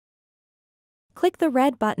Click the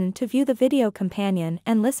red button to view the video companion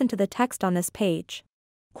and listen to the text on this page.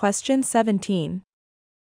 Question 17.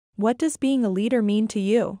 What does being a leader mean to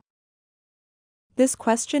you? This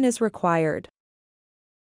question is required.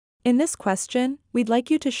 In this question, we'd like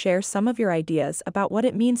you to share some of your ideas about what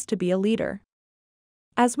it means to be a leader.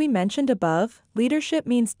 As we mentioned above, leadership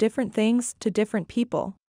means different things to different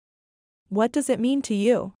people. What does it mean to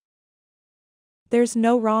you? There's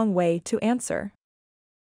no wrong way to answer.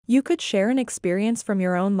 You could share an experience from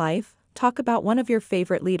your own life, talk about one of your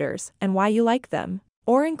favorite leaders and why you like them,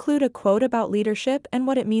 or include a quote about leadership and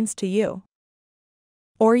what it means to you.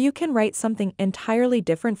 Or you can write something entirely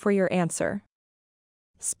different for your answer.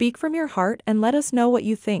 Speak from your heart and let us know what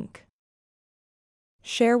you think.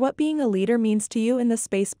 Share what being a leader means to you in the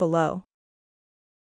space below.